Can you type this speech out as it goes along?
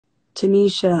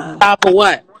Tanisha. Time for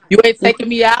what? You ain't taking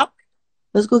me out?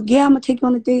 Let's go. Yeah, I'm gonna take you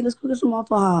on a date. Let's go get some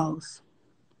Waffle House.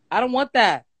 I don't want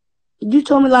that. You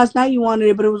told me last night you wanted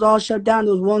it, but it was all shut down.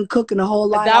 There was one cook in the whole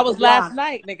line That out the was last block.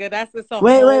 night, nigga. That's just a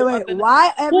Wait. whole other.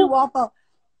 Why every Who Waffle?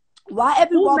 Why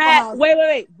every who Waffle mad? House?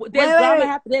 Wait. There's drama Wait.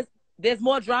 happening. There's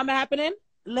more drama happening.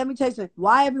 Let me tell you something.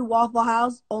 Why every Waffle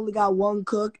House only got one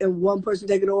cook and one person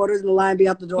taking orders and the line be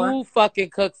out the door? 2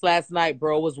 fucking cooks last night,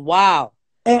 bro. It was wild.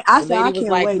 And I The said, I lady was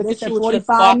can't like, wait. "Look They at said you with your 45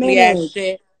 sparkly ass minutes.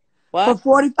 shit." For What?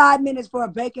 45 minutes for a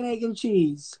bacon, egg, and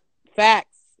cheese.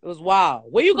 Facts. It was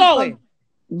wild. Where you Who the fuck? going?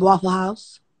 Waffle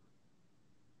House.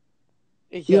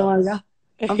 You know Yo, what I got?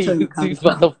 I'm telling you you, two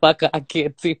motherfucker. I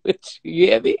can't deal with you. You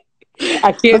hear me? I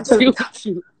I'm can't telling deal with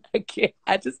you. I can't.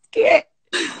 I just can't.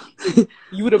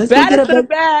 You the Let's go get baddest of the a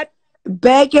bad.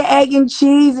 bacon, egg, and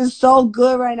cheese is so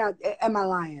good right now. Am I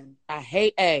lying? I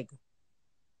hate egg.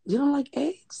 You don't like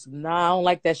eggs? Nah, I don't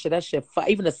like that shit. That shit,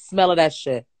 even the smell of that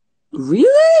shit.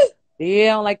 Really?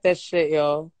 Yeah, I don't like that shit,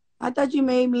 yo. I thought you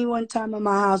made me one time at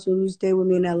my house when you stayed with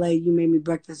me in LA. You made me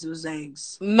breakfast. It was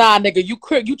eggs. Nah, nigga, you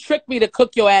tricked me to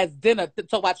cook your ass dinner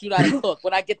to watch you know how to cook.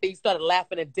 When I get there, you started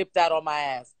laughing and dipped out on my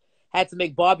ass. Had to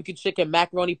make barbecue chicken,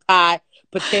 macaroni pie,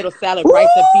 potato salad, rice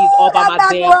and peas all by my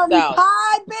damn self.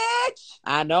 Pie, bitch.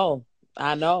 I know.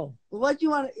 What you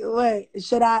want? Wait,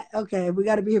 should I? Okay, we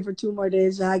got to be here for 2 more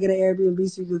days. Should I get an Airbnb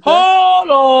so you can cook? Hold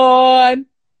on.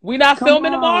 We not Come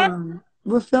filming on. tomorrow?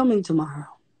 We're filming tomorrow.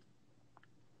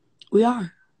 We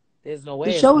are. There's no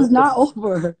way. The show is not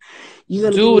over. You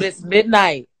gonna Dude, it's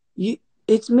midnight.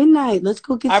 It's midnight. Let's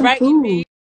go get All some right, food. EP.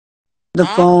 The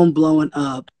phone blowing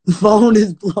up. The phone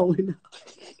is blowing up.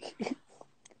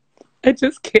 I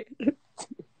just can't.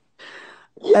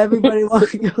 Everybody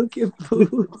wants to go get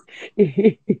food.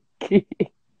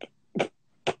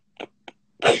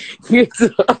 You're so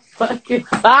fucking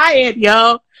tired,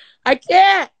 yo. I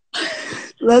can't.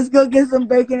 Let's go get some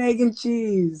bacon, egg, and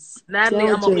cheese. Natalie,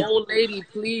 I'm an old lady.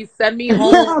 Please send me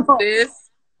home, sis.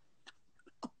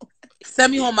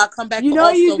 Send me home. I'll come back. You know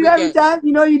you do every time.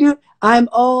 You know you do. I'm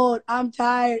old. I'm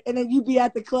tired. And then you be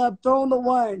at the club throwing the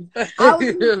one. I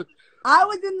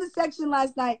was in the section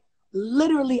last night,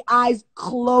 literally eyes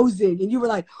closing, and you were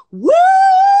like, "Woo!"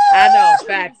 I know.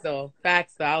 Facts though. I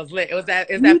was lit. Is that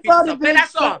song? Play that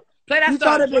song. Play that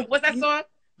song. What's that song?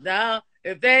 No.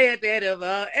 If they at the end of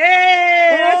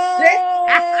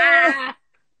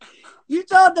you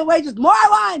told the waitress, more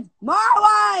wines.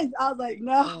 I was like,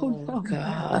 no,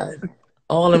 God.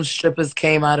 All them strippers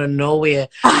came out of nowhere.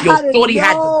 Yo, Shorty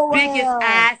had the biggest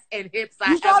ass and hips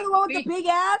I ever seen. You saw the one with the big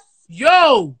ass?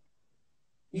 Yo.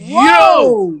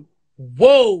 Whoa.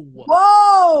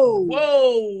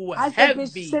 I said,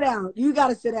 bitch, sit down. You got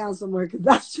to sit down somewhere because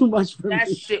that's too much for me. That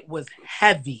shit was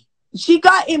heavy. She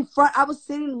got in front. I was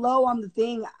sitting low on the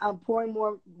thing. I'm pouring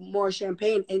more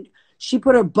champagne, and she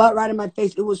put her butt right in my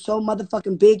face. It was so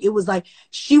motherfucking big. It was like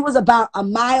she was about a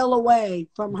mile away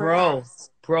from her ass.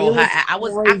 Bro, I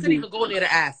couldn't even go near the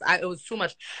ass. It was too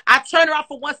much. I turned her off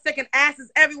for 1 second. Ass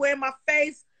is everywhere in my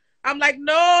face. I'm like,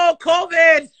 no,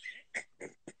 COVID.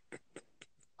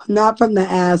 Not from the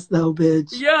ass though,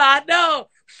 bitch. Yeah, I know.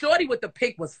 Shorty with the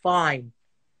pink was fine.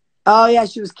 Oh yeah,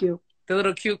 she was cute. The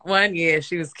little cute one, yeah,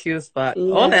 she was cute as fuck.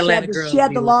 Yeah, all Atlanta girls. She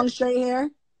had the long straight hair.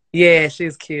 Yeah, she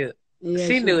was cute. Yeah,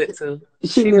 she knew it too.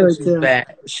 She knew it too.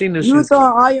 Bad. She knew you were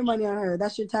throwing all your money on her.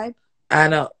 That's your type. I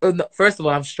know. First of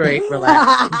all, I'm straight.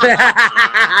 Relax.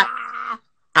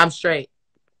 I'm straight.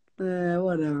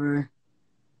 Whatever.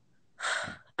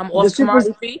 I'm off tomorrow.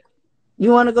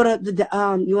 You want to go to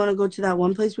you want to go to that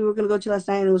one place we were gonna go to last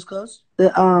night and it was closed?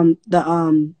 Yeah.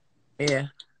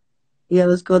 Yeah,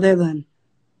 let's go there then.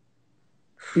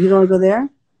 You don't want to go there?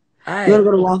 Right. You want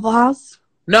to go to Waffle House?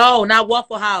 No, not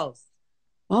Waffle House.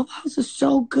 Waffle House is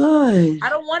so good. I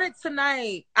don't want it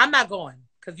tonight. I'm not going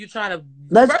because you're trying to.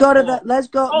 Let's go.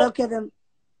 Look at them.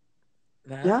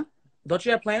 Yeah. Don't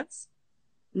you have plans?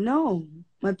 No,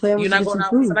 my plan was. You're not going out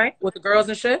tonight with the girls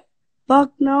and shit.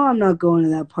 Fuck no, I'm not going to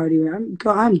that party.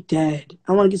 I'm dead.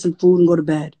 I want to get some food and go to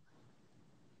bed.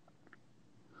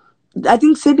 I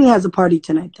think Sydney has a party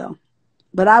tonight though,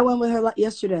 but I went with her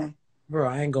yesterday. Bro,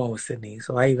 I ain't going with Sydney,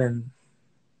 so I even.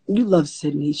 You love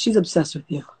Sydney. She's obsessed with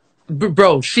you.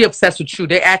 Bro, she obsessed with you.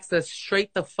 They asked us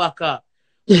straight the fuck up.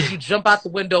 Did you jump out the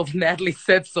window if Natalie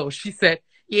said so? She said,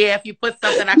 yeah, if you put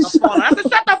something, I can fall. I said,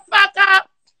 shut the fuck up.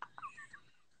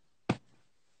 I'm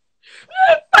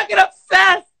fucking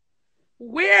obsessed.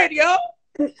 Weird, yo.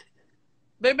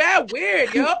 They mad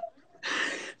weird, yo.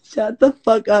 Shut the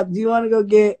fuck up. Do you want to go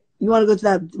to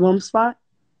that one spot?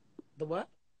 The what?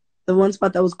 The one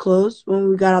spot that was closed when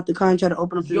we got out the car and tried to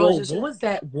open up the doors Yo, and shit.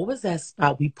 what was that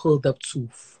spot we pulled up to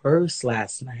first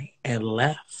last night and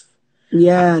left?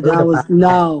 Yeah, I heard that was about that.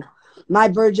 no. My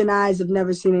virgin eyes have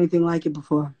never seen anything like it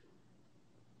before.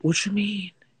 What you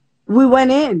mean? We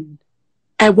went in.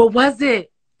 And what was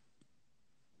it?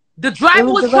 The It driver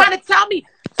was was the trying to tell me.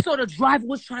 So the driver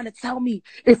was trying to tell me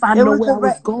if I it know was where the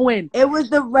I was going. it was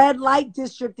the red light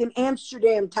district in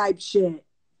Amsterdam type shit.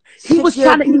 He Stick was your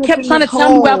trying to. He penis kept in trying this to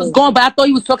tell me where I was hole. going, but I thought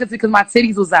he was talking to me because my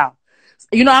titties was out.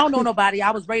 You know, I don't know nobody.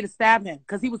 I was ready to stab him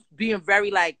because he was being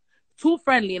very like too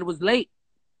friendly and it was late.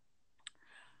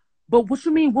 But what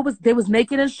you mean? What was they was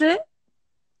naked and shit?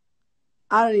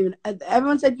 I don't even.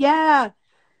 Everyone said, yeah.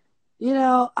 You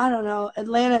know, I don't know.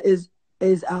 Atlanta is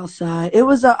outside. It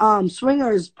was a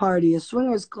swingers party, a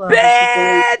swingers club. Bitch,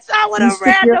 That's what they. I would You have stick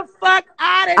ran your. the fuck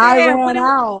out of I there. ran But it was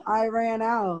out. I ran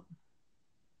out.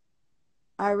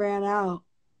 I ran out.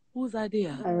 whose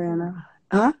idea? I ran out.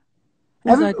 Huh?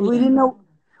 Whose We idea? didn't know.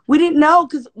 We didn't know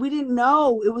because we didn't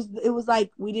know. It was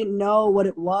like we didn't know what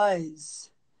it was.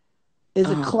 It's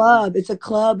a club. It's a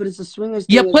club, but it's a swingers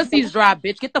Your thing. pussy's dry,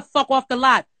 bitch. Get the fuck off the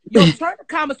lot. Yo, turn the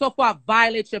comments off before I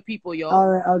violate your people, yo. All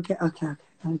right. Okay. Let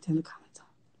me turn the comments on.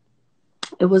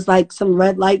 It was like some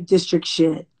red light district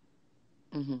shit.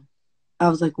 Mm-hmm. I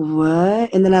was like,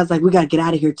 what? And then I was like, we gotta get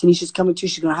out of here. Tanisha's coming too.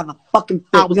 She's gonna have a fucking fit.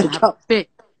 I was gonna have a fit.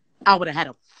 I would have had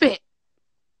a fit.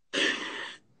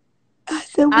 I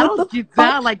said, I what the don't get fuck?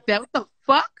 down like that. What the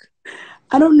fuck?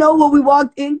 I don't know what we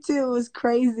walked into. It was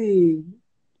crazy.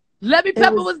 Levy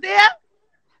Pepper was there?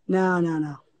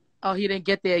 No. Oh, he didn't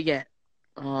get there yet.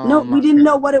 No, we didn't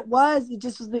know what it was. It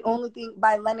just was the only thing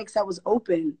by Lennox that was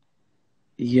open.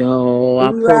 Yo, And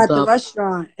I we were pulled at the up.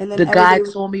 restaurant, and then The guy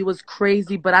told me it was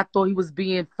crazy, but I thought he was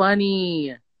being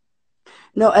funny.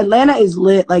 No, Atlanta is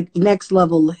lit, like next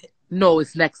level lit. No,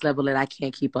 it's next level and I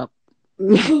can't keep up.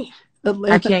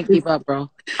 Atlanta I can't keep up,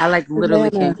 bro. I like literally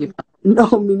can't keep up. No,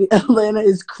 Atlanta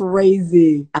is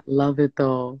crazy. I love it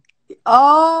though.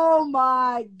 Oh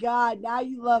my God, now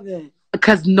you love it.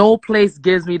 Because no place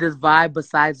gives me this vibe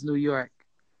besides New York.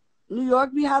 New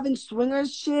York be having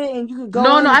swingers shit, and you could go.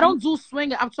 No, I don't do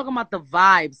swinging. I'm talking about the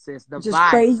vibe, sis. The just vibe.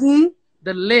 Crazy.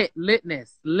 The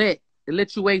litness, the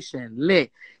lituation,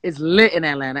 lit. It's lit in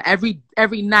Atlanta. Every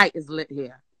night is lit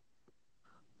here.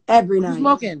 Every Who's night.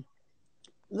 smoking?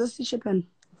 Let's see Chopin.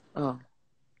 Oh,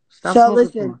 so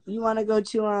listen, you want to go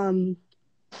to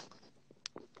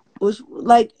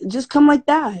like just come like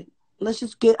that. Let's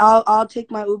just get. I'll take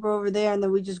my Uber over there, and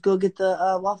then we just go get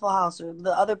the Waffle House or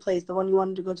the other place, the one you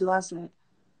wanted to go to last night.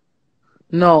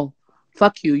 No,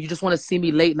 fuck you. You just want to see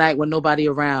me late night when nobody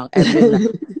around at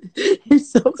midnight.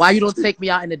 Why you don't take me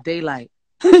out in the daylight?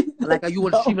 Like you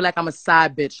want to treat me like I'm a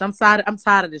side bitch. I'm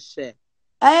tired of this shit.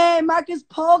 Hey, Marcus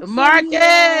Polk. Marcus,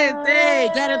 hey,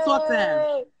 get and talk to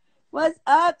him. What's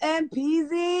up,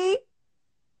 MPZ?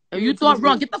 And you thought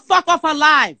wrong. Get the fuck off her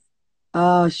live.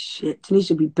 Oh shit,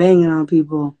 Tanisha be banging on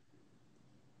people.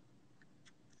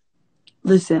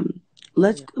 Listen,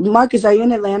 Marcus, are you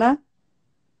in Atlanta?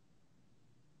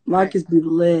 Marcus be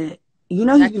lit. You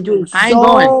know he's been doing I ain't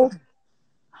going.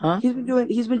 Huh? He's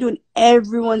been doing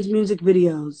everyone's music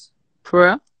videos. For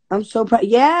real? I'm so proud.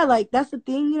 Yeah, like that's the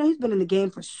thing. You know, he's been in the game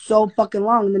for so fucking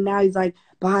long, and then now he's like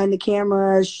behind the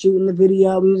camera, shooting the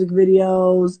music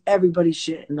videos, everybody's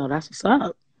shit. No, that's what's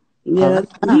up. Yeah,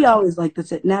 he always like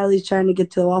this. Natalie's trying to get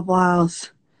to the Waffle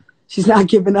House. She's not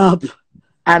giving up.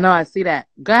 I know. I see that.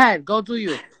 Go ahead. Go do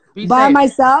you. By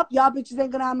myself? Y'all bitches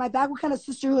ain't gonna have my back. What kind of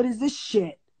sisterhood is this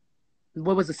shit?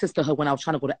 What was the sisterhood when I was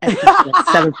trying to go to F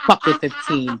 7 fucking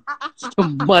 15? You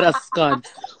mother scum.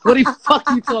 What the fuck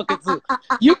you talking to?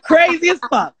 You crazy as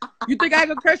fuck. You think I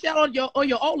gonna curse you out on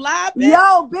your own live, bitch?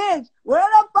 Yo, bitch, where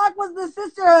the fuck was the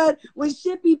sisterhood when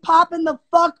shit be popping the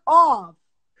fuck off?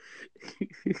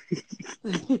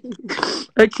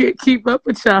 I can't keep up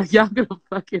with y'all. Y'all gonna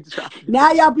fucking drop.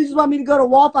 Now y'all bitches want me to go to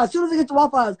Waffle House. As soon as I get to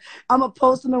Waffle House, I'm gonna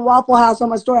post them in Waffle House on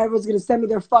my story. Everyone's gonna send me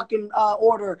their fucking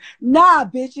order. Nah,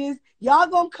 bitches. Y'all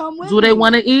gonna come with me. Do they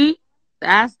want to eat?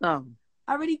 Ask them.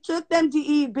 I already took them to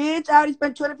eat, bitch. I already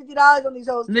spent $250 on these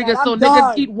hoes. Niggas, so done.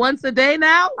 niggas eat once a day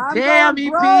now? I'm damn, done,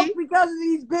 EP. broke because of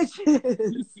these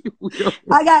bitches.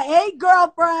 I got 8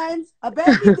 girlfriends, a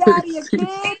baby daddy, a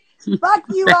kid. Fuck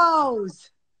you hoes.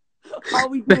 All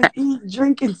we do is eat,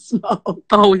 drink, and smoke.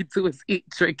 All we do is eat,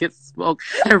 drink, and smoke.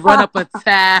 And run up a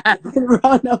tab.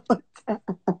 Run up a tab.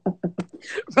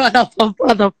 Run up a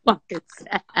motherfucking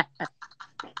tab.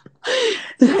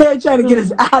 They're trying to get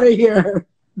us out of here.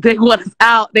 They want us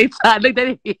out. They try. Let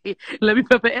me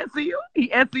Pepper answer you.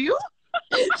 He answer you.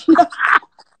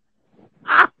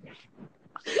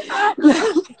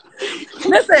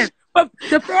 Listen, But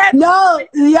the fans, No,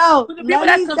 yo, for the people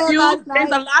that's confused,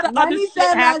 there's a lot of other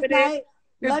shit happening.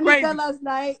 It's crazy. Said last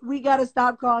night, we gotta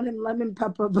stop calling him Lemon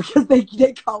Pepper because they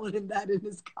calling him that in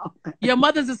his comments. Your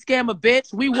mother's a scammer,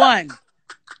 bitch. We won.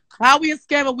 How we a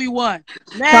scammer? We won.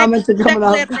 Next, comments are coming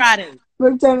up. Friday.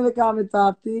 We're turning the comments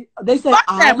off. They said fuck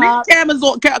that.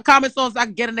 Leave comments on so I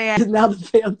can get in their ass. Now the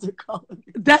fans are calling.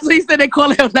 That's what he said. They call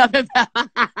him Lemon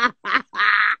Pepper.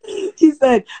 He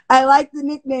said, I like the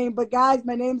nickname, but guys,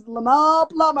 my name's Lamar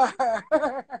Plumber.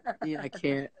 Yeah, I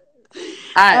can't.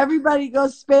 Right. Everybody go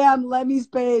spam Lemmy's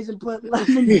page and put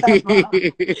Lemon Pepper.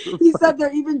 He said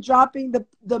they're even dropping the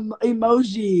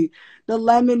emoji, the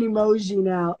lemon emoji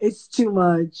now. It's too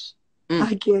much.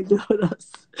 I can't do it.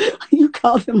 You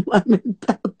call him Lemon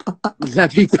Pepper.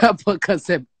 Lemon Pepper because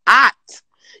him hot.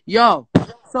 Yo,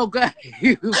 so good.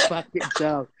 You fucking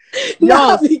dumb. Yo,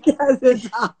 not because it's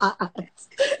hot.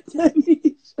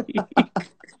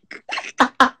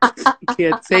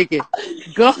 Can't take it.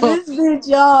 Go. This bitch,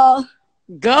 y'all.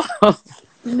 Go.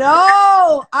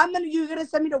 No, you're gonna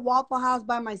send me to Waffle House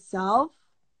by myself?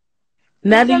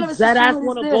 Natalie, that ass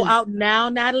wanna go out now,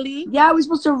 Natalie? Yeah, we're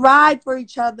supposed to ride for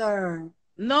each other.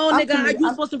 No, nigga, you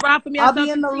supposed to ride for me? I'll be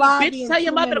in the lobby. Bitch, tell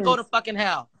your mother to go to fucking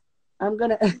hell. I'm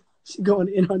gonna. She's going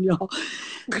in on y'all.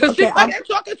 Because she's fucking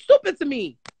talking stupid to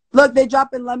me. Look, they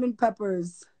dropping lemon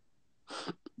peppers.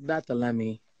 Not the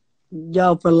Lemmy.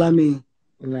 Yo, for Lemmy.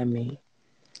 Lemmy.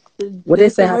 What they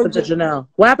say happened to Janelle?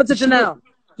 What happened to Janelle?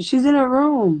 She's in her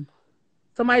room.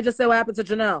 Somebody just said what happened to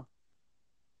Janelle.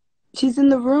 She's in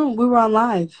the room. We were on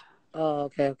live.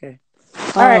 Oh, okay.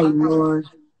 All right, Lord.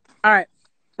 All right.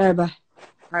 All right, bye.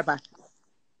 All right, bye.